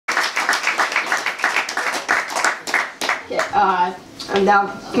And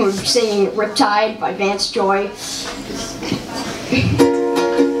now we're singing Riptide by Vance Joy.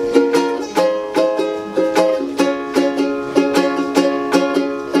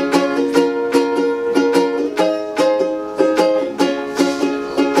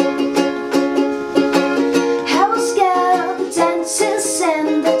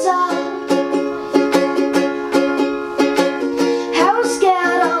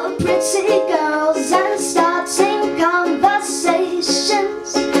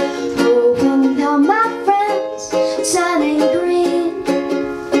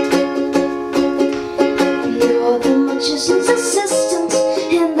 Assistants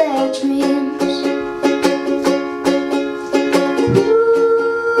in their dreams.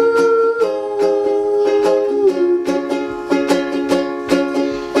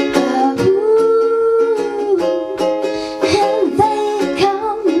 And they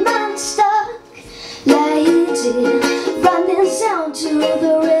come unstuck, lady, running down to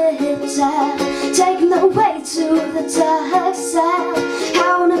the riptide, taking the way to the dark side. I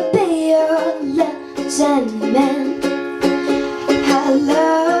wanna be your lieutenant. I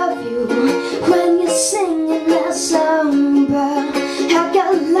love you when you're singing that song, but I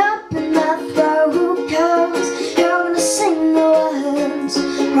got lump in my throat 'cause you're gonna sing the words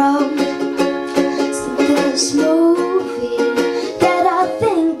wrong. So this movie that I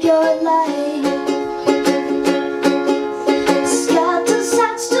think you're like, Scott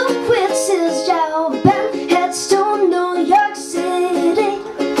decides to quit his job and heads to New York City.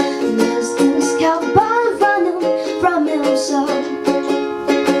 And there's this cowboy running from himself.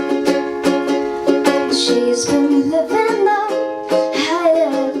 She's been living up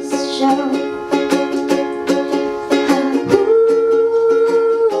highest show.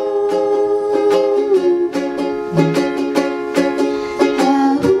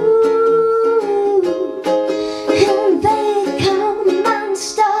 And they come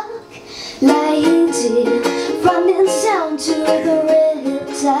unstuck, lady, running down to the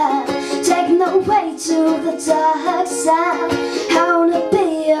riptide, taking the way to the dark side. I wanna be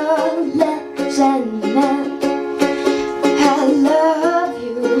your lieutenant. I love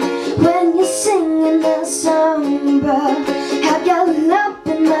you when you're singing that song, but I got a lump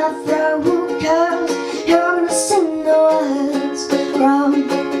in my throat 'cause you're gonna sing the words wrong.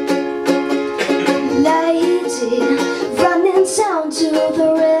 Lady, running down to the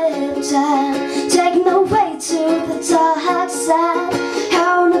riptide, taking the way to the dark side. I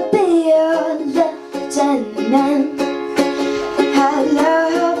wanna be your lieutenant. I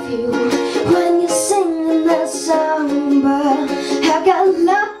love you when you're singing that song, but I got a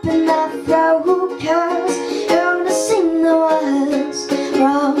lump in my throat 'cause you're gonna sing the words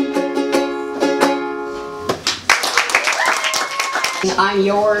wrong. I'm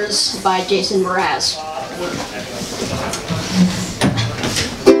Yours by Jason Mraz.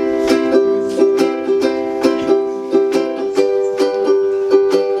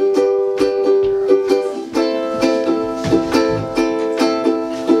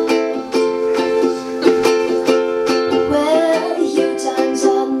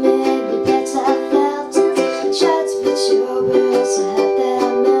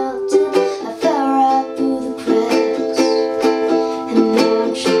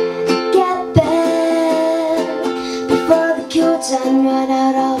 Before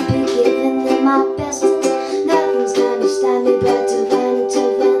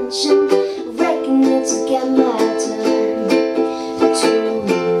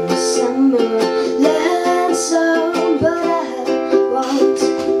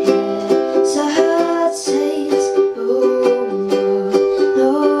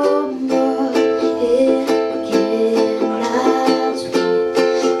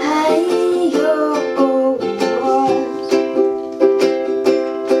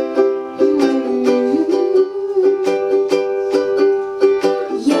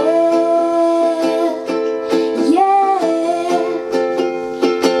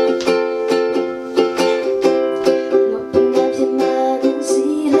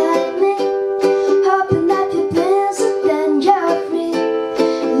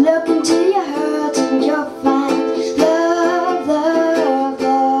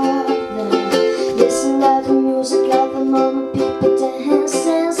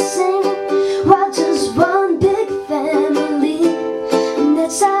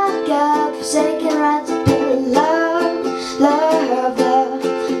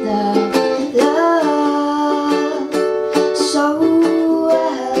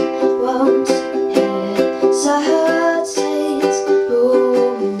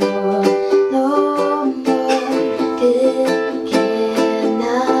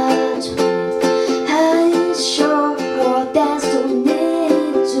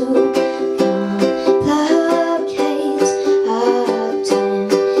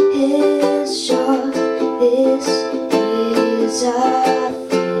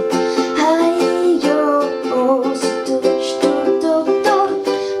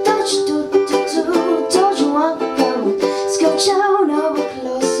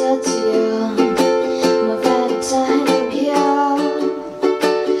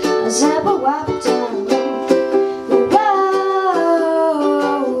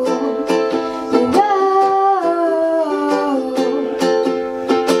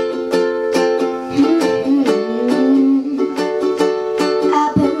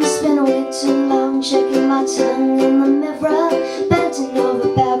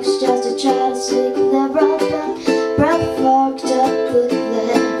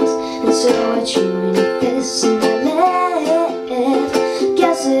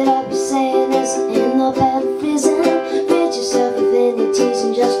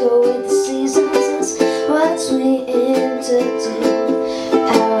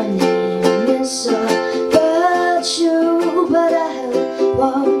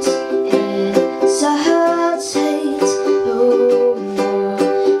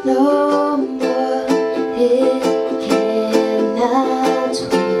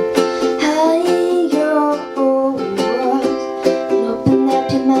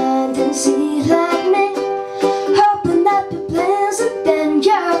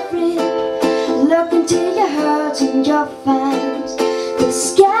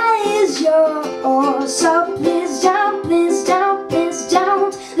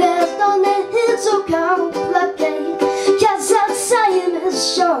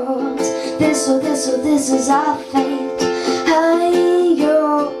this is our fate.